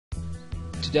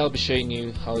today I'll be showing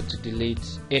you how to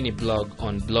delete any blog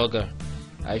on Blogger.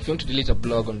 If you want to delete a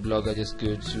blog on Blogger, just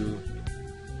go to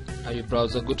your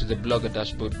browser, go to the Blogger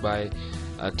dashboard by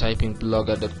typing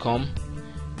blogger.com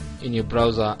in your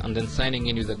browser and then signing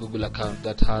in with a Google account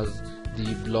that has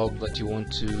the blog that you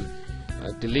want to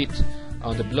delete.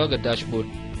 On the Blogger dashboard,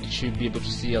 you should be able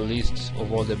to see a list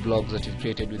of all the blogs that you've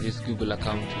created with this Google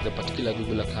account, with a particular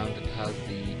Google account that has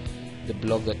the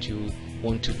blog that you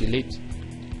want to delete.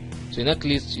 So in that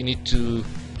list, you need to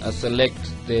select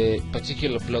the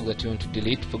particular blog that you want to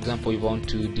delete. For example, if you want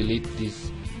to delete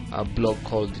this blog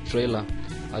called The Trailer,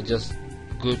 I'll just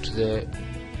go to the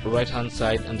right hand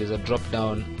side and there's a drop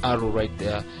down arrow right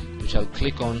there which I'll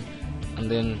click on, and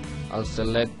then I'll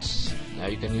select,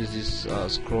 you can use this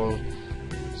scroll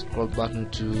button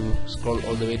to scroll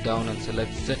all the way down and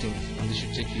select settings, and this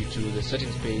should take you to the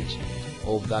settings page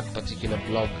of that particular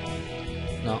blog.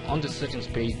 Now on the settings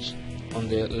page, on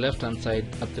the left hand side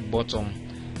at the bottom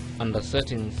under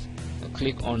settings,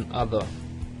 click on other.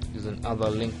 There's an other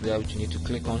link there which you need to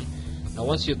click on. Now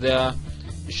once you're there,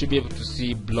 you should be able to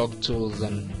see blog tools,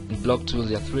 and in blog tools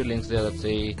there are three links there that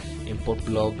say import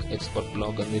blog, export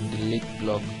blog, and then delete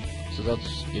blog. So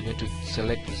that's, you're going to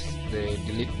select the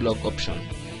delete blog option.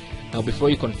 Now before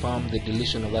you confirm the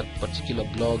deletion of that particular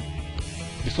blog,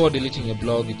 before deleting a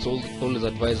blog, it's always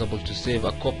advisable to save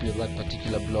a copy of that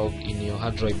particular blog in your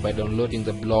hard drive by downloading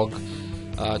the blog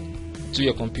to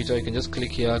your computer. You can just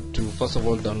click here to first of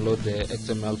all download the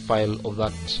XML file of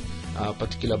that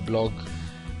particular blog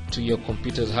to your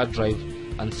computer's hard drive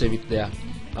and save it there.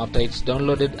 After it's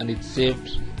downloaded and it's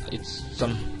saved, it's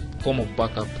some form of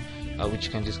backup which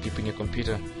you can just keep in your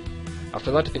computer.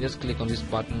 After that, you can just click on this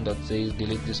button that says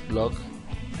delete this blog,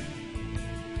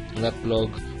 and that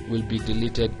blog will be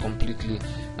deleted completely.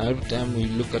 Now every time we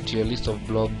look at your list of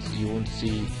blogs, you won't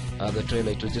see the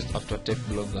trailer. It was just after tech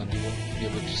blog and you won't be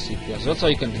able to see it there. So that's how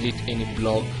you can delete any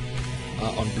blog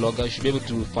on Blogger. You should be able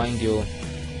to find your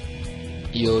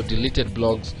deleted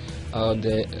blogs on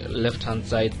the left hand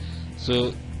side. So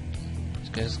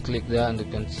you can just click there and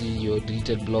you can see your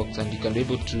deleted blogs, and you can be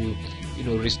able to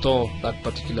restore that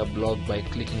particular blog by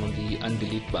clicking on the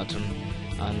undelete button,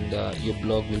 and your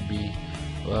blog will be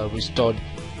restored.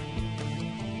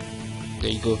 There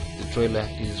you go, the trailer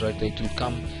is right there. It will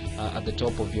come at the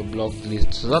top of your blog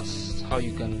list. So that's how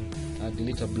you can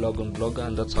delete a blog on Blogger,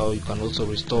 and that's how you can also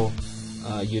restore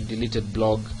your deleted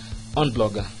blog on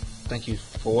Blogger. Thank you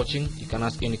for watching. You can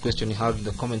ask any question you have in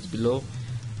the comments below,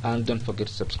 and don't forget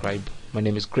to subscribe. My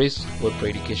name is Chris,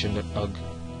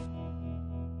 webproeducation.org.